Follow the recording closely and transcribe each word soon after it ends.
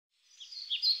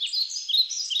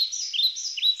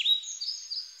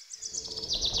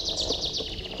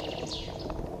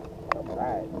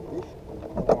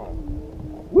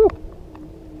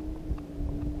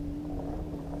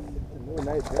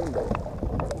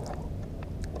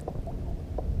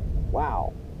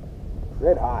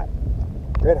Red hot.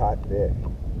 Red hot fish.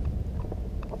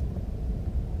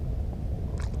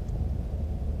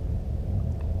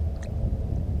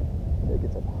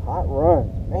 Making some hot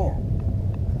runs, man.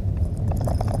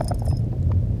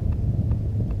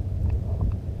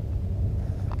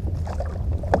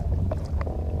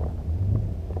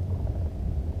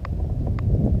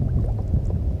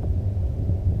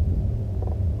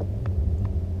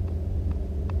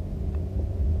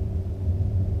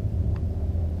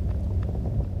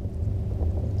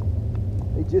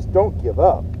 They just don't give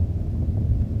up.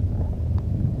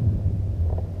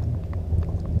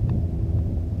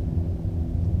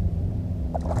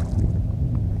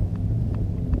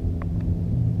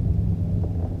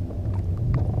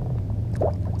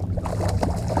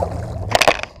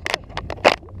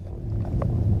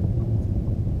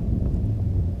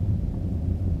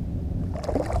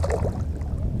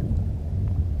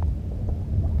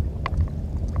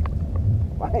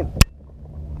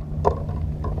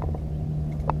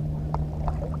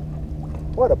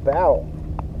 What a battle.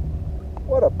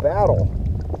 What a battle.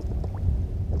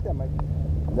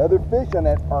 Another fish on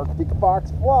that Arctic fox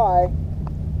fly.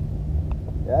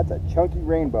 Yeah, that's a chunky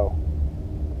rainbow.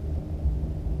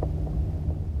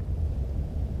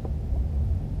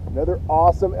 Another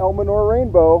awesome Elminor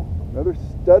rainbow. Another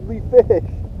studly fish.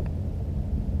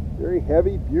 Very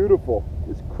heavy, beautiful.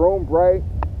 Just chrome bright.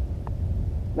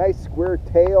 Nice square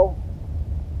tail.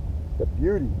 It's a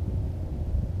beauty.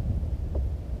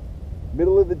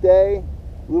 Middle of the day,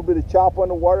 a little bit of chop on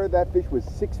the water. That fish was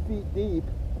 6 feet deep,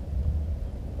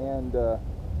 and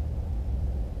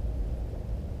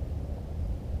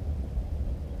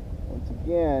once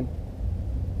again,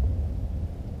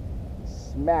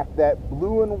 smack that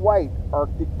blue and white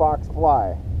Arctic fox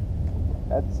fly.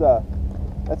 That's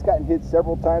gotten hit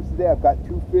several times today. I've got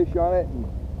 2 fish on it, and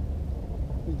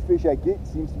each fish I get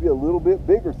seems to be a little bit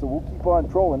bigger, so we'll keep on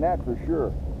trolling that for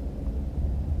sure.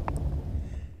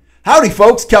 Howdy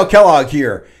folks, Kellogg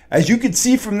here. As you can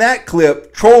see from that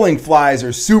clip, trolling flies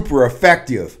are super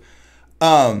effective.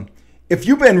 If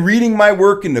you've been reading my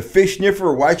work in the Fish Sniffer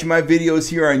or watching my videos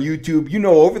here on YouTube, you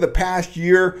know over the past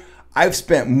year, I've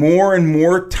spent more and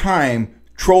more time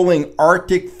trolling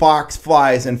Arctic fox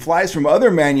flies and flies from other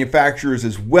manufacturers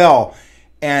as well.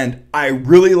 And I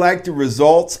really like the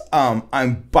results.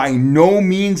 I'm by no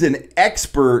means an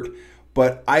expert,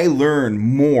 but I learn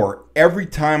more every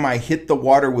time I hit the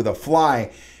water with a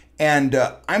fly. And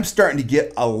I'm starting to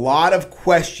get a lot of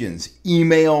questions,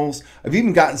 emails. I've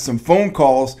even gotten some phone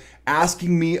calls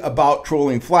asking me about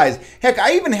trolling flies. Heck,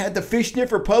 I even had the Fish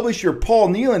Sniffer publisher, Paul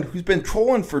Nealand, who's been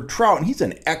trolling for trout, and he's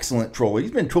an excellent troller.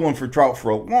 He's been trolling for trout for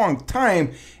a long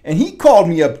time, and he called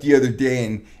me up the other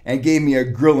day and gave me a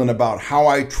grilling about how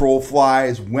I troll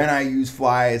flies, when I use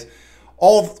flies,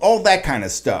 all that kind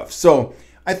of stuff. So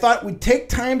I thought we'd take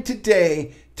time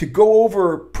today to go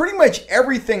over pretty much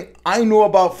everything I know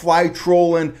about fly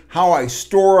trolling, how I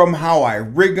store them, how I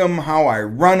rig them, how I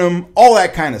run them, all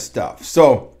that kind of stuff.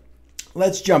 So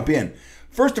let's jump in.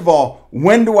 First of all,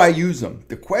 when do I use them?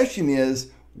 The question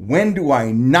is, when do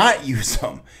I not use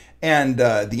them? And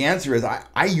the answer is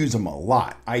I use them a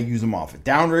lot. I use them off a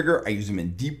downrigger. I use them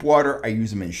in deep water. I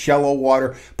use them in shallow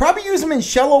water. Probably use them in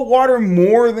shallow water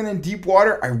more than in deep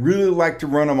water. I really like to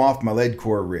run them off my lead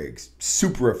core rigs.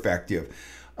 Super effective.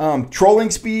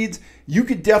 Trolling speeds, you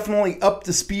could definitely up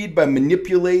the speed by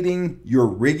manipulating your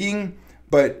rigging.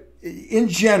 But in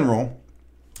general,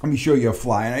 let me show you a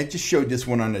fly, and I just showed this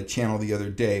one on the channel the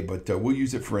other day, but we'll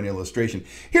use it for an illustration.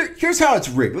 Here's how it's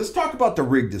rigged. Let's talk about the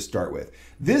rig to start with.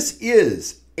 This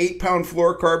is 8-pound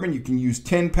fluorocarbon. You can use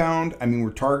 10-pound. I mean, we're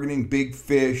targeting big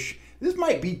fish. This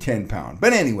might be 10-pound,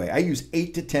 but anyway, I use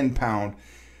 8 to 10-pound.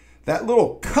 That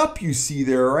little cup you see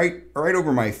there, right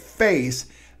over my face,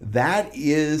 that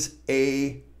is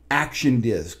a action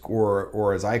disc,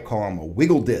 or as I call them, a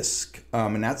wiggle disc,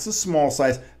 and that's the small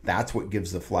size. That's what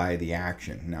gives the fly the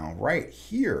action. Now right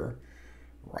here,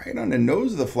 right on the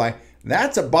nose of the fly,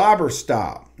 that's a bobber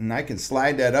stop, and I can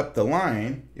slide that up the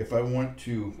line if I want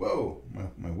to. Whoa,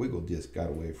 my wiggle disc got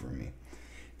away from me.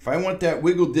 If I want that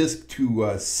wiggle disc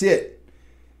to sit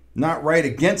not right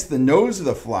against the nose of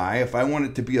the fly, if I want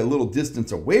it to be a little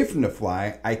distance away from the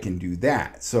fly, I can do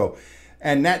that. So,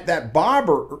 and that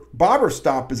bobber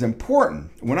stop is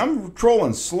important. When I'm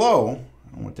trolling slow,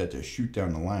 I don't want that to shoot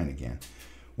down the line again.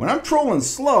 When I'm trolling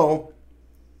slow,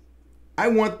 I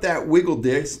want that wiggle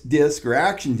disc or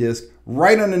action disc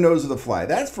right on the nose of the fly.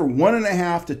 That's for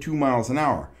 1.5 to 2 miles an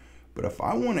hour. But if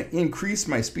I want to increase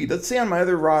my speed, let's say on my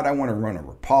other rod, I want to run a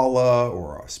Rapala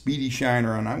or a Speedy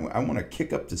Shiner, and I want to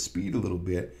kick up the speed a little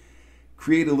bit,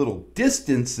 create a little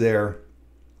distance there,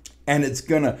 and it's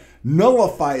going to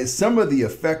nullify some of the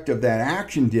effect of that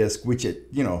action disc, which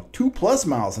at 2+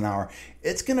 miles an hour,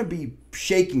 it's going to be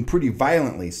shaking pretty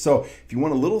violently. So if you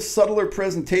want a little subtler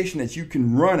presentation that you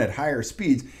can run at higher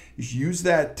speeds, you should use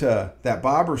that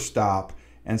bobber stop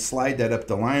and slide that up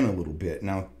the line a little bit.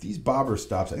 Now these bobber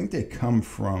stops, I think they come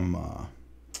from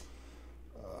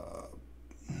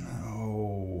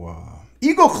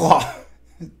Eagle Claw.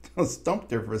 I was stumped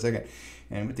there for a second.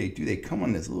 And what they do, they come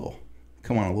on a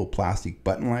little plastic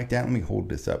button like that. Let me hold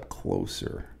this up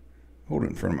closer. Hold it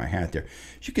in front of my hat there.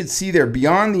 As you can see there,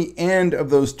 beyond the end of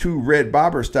those 2 red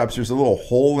bobber stops, there's a little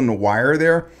hole in the wire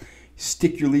there.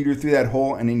 Stick your leader through that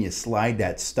hole, and then you slide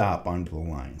that stop onto the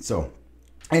line. So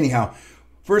anyhow,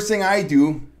 first thing I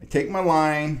do, I take my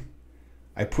line,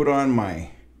 I put on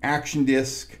my action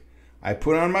disc, I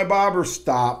put on my bobber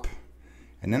stop,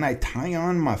 and then I tie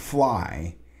on my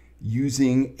fly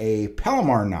using a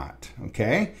Palomar knot,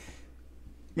 okay?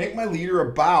 Make my leader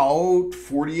about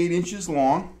 48 inches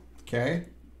long, okay?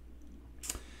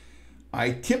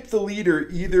 I tip the leader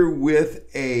either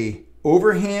with a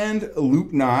overhand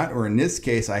loop knot, or in this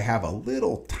case, I have a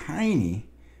little tiny,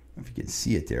 I don't know if you can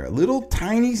see it there, a little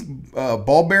tiny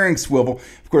ball bearing swivel.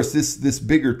 Of course, this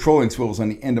bigger trolling swivel is on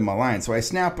the end of my line, so I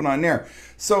snap it on there.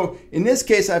 So in this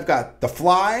case, I've got the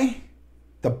fly,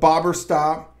 the bobber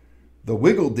stop, the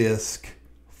wiggle disc,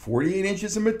 48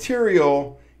 inches of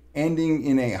material, ending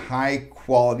in a high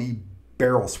quality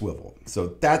barrel swivel. So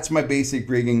that's my basic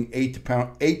rigging, 8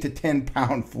 to 10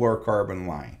 pound fluorocarbon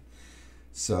line.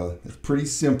 So it's pretty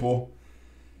simple.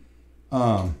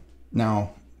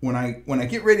 Now, when I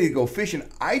get ready to go fishing,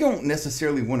 I don't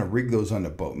necessarily want to rig those on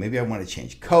the boat. Maybe I want to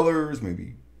change colors,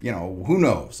 maybe, who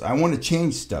knows? I want to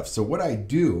change stuff. So what I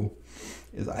do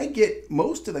is I get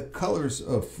most of the colors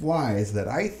of flies that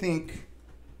I think,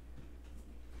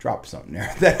 drop something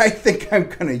there, that I think I'm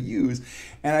going to use.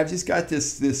 And I've just got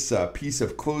this piece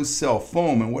of closed cell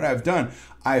foam. And what I've done,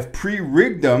 I've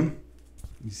pre-rigged them.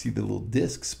 You see the little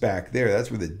discs back there.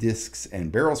 That's where the discs and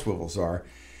barrel swivels are.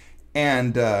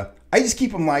 And I just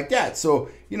keep them like that. So,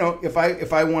 if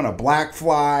I want a black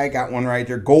fly, got one right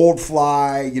there, gold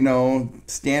fly,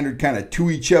 standard kind of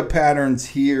Tui chub patterns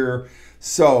here.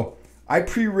 So I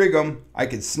pre-rig them. I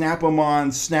can snap them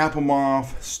on, snap them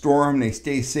off, store them. They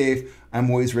stay safe. I'm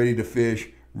always ready to fish,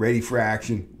 ready for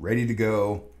action, ready to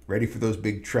go, ready for those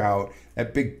big trout.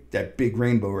 That big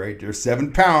rainbow right there,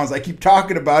 7 pounds. I keep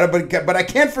talking about it, but I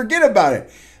can't forget about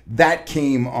it. That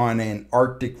came on an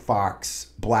Arctic Fox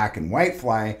black and white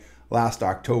fly last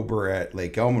October at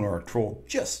Lake Elsinore, trolled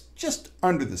just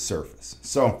under the surface.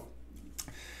 So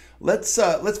let's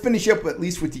finish up at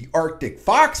least with the Arctic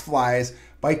Fox flies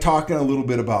by talking a little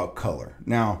bit about color.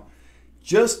 Now,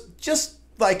 just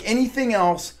like anything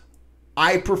else,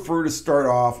 I prefer to start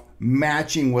off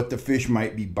matching what the fish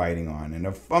might be biting on. And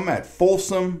if I'm at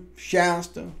Folsom,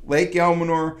 Shasta, Lake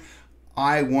Elsinore,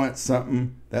 I want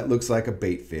something that looks like a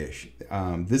bait fish.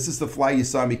 This is the fly you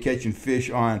saw me catching fish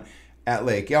on at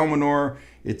Lake Elsinore.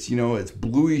 It's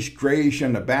bluish grayish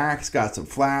on the back. It's got some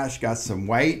flash, got some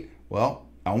white. Well,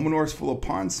 Elsinore's full of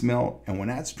pond smelt, and when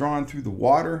that's drawn through the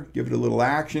water, give it a little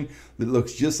action. It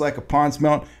looks just like a pond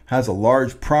smelt, has a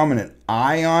large prominent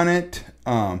eye on it.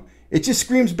 It just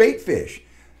screams bait fish.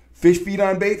 Fish feed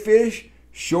on bait fish,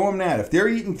 show them that. If they're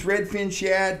eating threadfin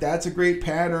shad, that's a great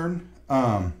pattern.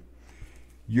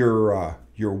 Your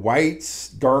whites,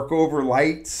 dark over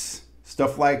lights,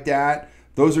 stuff like that,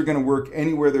 those are going to work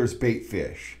anywhere there's bait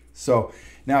fish. So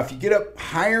now if you get up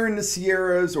higher in the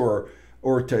Sierras or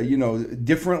to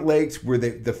different lakes where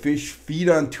the fish feed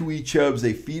on Tui chubs,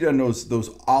 they feed on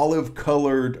those olive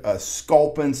colored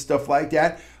sculpin, stuff like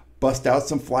that, bust out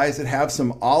some flies that have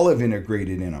some olive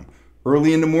integrated in them.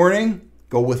 Early in the morning,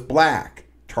 go with black.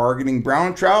 Targeting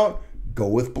brown trout, go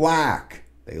with black.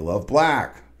 They love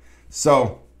black.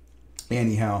 So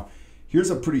anyhow, here's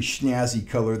a pretty snazzy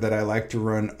color that I like to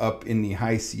run up in the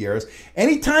high Sierras.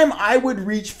 Anytime I would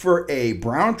reach for a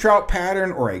brown trout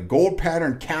pattern or a gold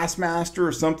pattern Castmaster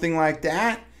or something like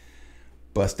that,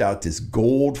 bust out this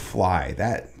gold fly.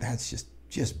 That's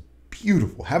just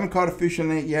beautiful. Haven't caught a fish on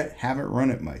it yet. Haven't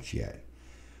run it much yet.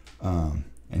 And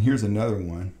here's another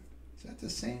one. Is that the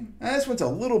same? This one's a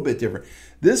little bit different.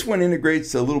 This one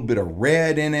integrates a little bit of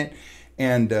red in it.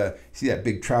 And see that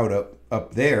big trout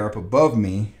up there, up above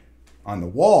me on the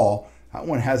wall? That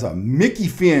one has a Mickey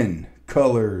fin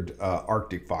colored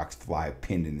Arctic Fox fly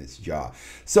pinned in its jaw.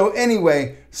 So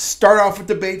anyway, start off with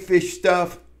the bait fish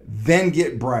stuff, then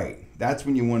get bright. That's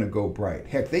when you want to go bright.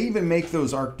 Heck, they even make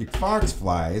those Arctic Fox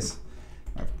flies.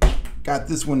 I've got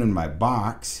this one in my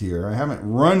box here. I haven't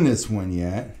run this one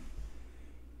yet,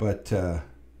 but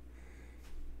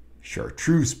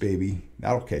Chartreuse, baby.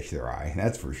 That'll catch their eye,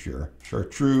 that's for sure.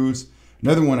 Chartreuse.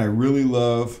 Another one I really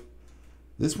love.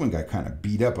 This one got kind of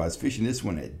beat up. I was fishing this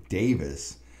one at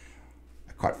Davis.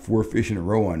 I caught 4 fish in a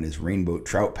row on this rainbow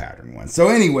trout pattern one. So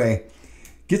anyway,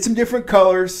 get some different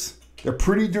colors. They're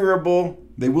pretty durable.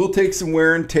 They will take some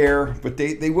wear and tear, but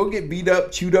they will get beat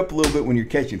up, chewed up a little bit when you're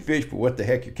catching fish, but what the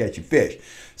heck, you're catching fish.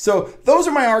 So those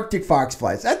are my Arctic fox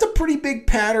flies. That's a pretty big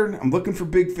pattern. I'm looking for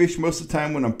big fish most of the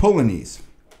time when I'm pulling these.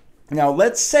 Now,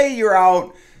 let's say you're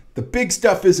out, the big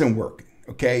stuff isn't working,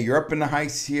 okay? You're up in the high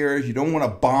Sierras. You don't want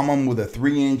to bomb them with a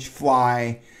 3-inch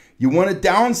fly. You want to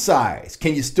downsize.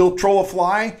 Can you still troll a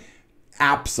fly?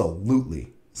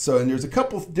 Absolutely. So, and there's a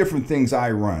couple of different things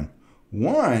I run.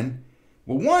 One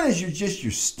is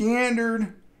your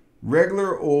standard,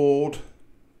 regular old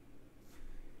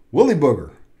woolly booger.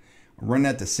 I run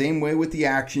that the same way with the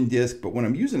action disc, but when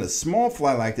I'm using a small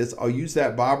fly like this, I'll use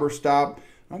that bobber stop.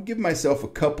 I'll give myself a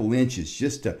couple inches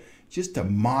just to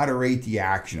moderate the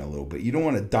action a little bit. You don't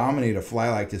want to dominate a fly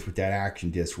like this with that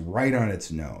action disc right on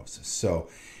its nose. So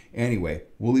anyway,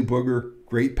 woolly booger,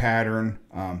 great pattern.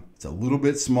 It's a little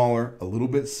bit smaller, a little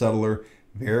bit subtler,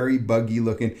 very buggy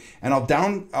looking. And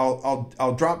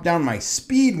I'll drop down my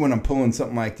speed when I'm pulling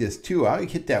something like this too. I'll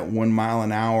hit that 1 mile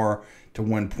an hour to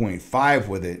 1.5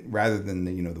 with it rather than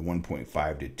the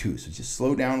 1.5 to 2. So just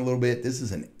slow down a little bit. This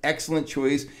is an excellent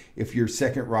choice if your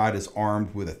second rod is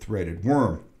armed with a threaded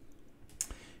worm.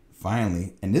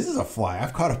 Finally, and this is a fly.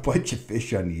 I've caught a bunch of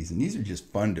fish on these, and these are just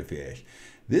fun to fish.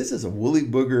 This is a woolly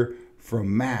booger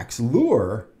from Max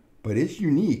Lure, but it's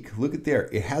unique. Look at there.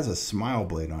 It has a smile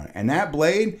blade on it. And that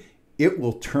blade, it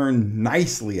will turn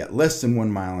nicely at less than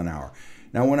 1 mile an hour.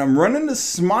 Now, when I'm running the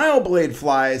smile blade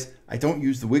flies, I don't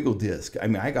use the wiggle disc. I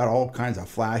mean, I got all kinds of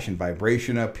flash and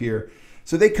vibration up here.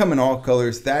 So they come in all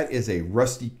colors. That is a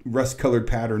rust-colored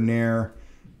pattern there.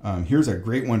 Here's a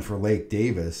great one for Lake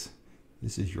Davis.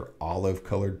 This is your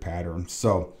olive-colored pattern.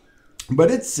 So, but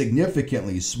it's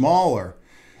significantly smaller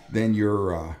than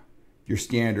your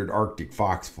standard Arctic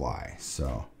fox fly.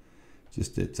 So,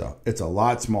 just it's a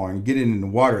lot smaller. And you get it in the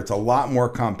water, it's a lot more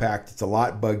compact. It's a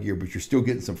lot buggier, but you're still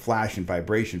getting some flash and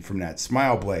vibration from that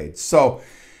smile blade. So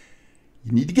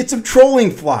you need to get some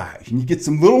trolling flies. You need to get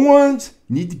some little ones.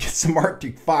 You need to get some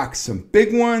Arctic fox, some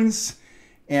big ones,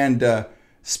 and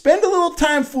spend a little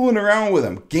time fooling around with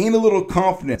them. Gain a little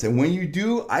confidence. And when you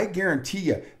do, I guarantee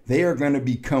you, they are going to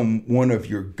become one of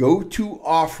your go-to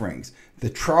offerings. The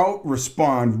trout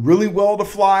respond really well to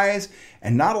flies,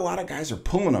 and not a lot of guys are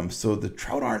pulling them. So the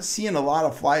trout aren't seeing a lot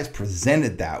of flies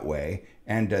presented that way,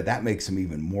 and that makes them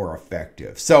even more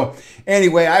effective. So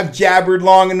anyway, I've jabbered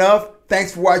long enough.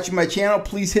 Thanks for watching my channel.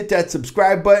 Please hit that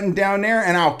subscribe button down there,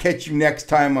 and I'll catch you next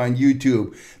time on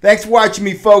YouTube. Thanks for watching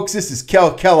me, folks. This is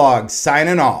Kellogg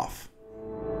signing off.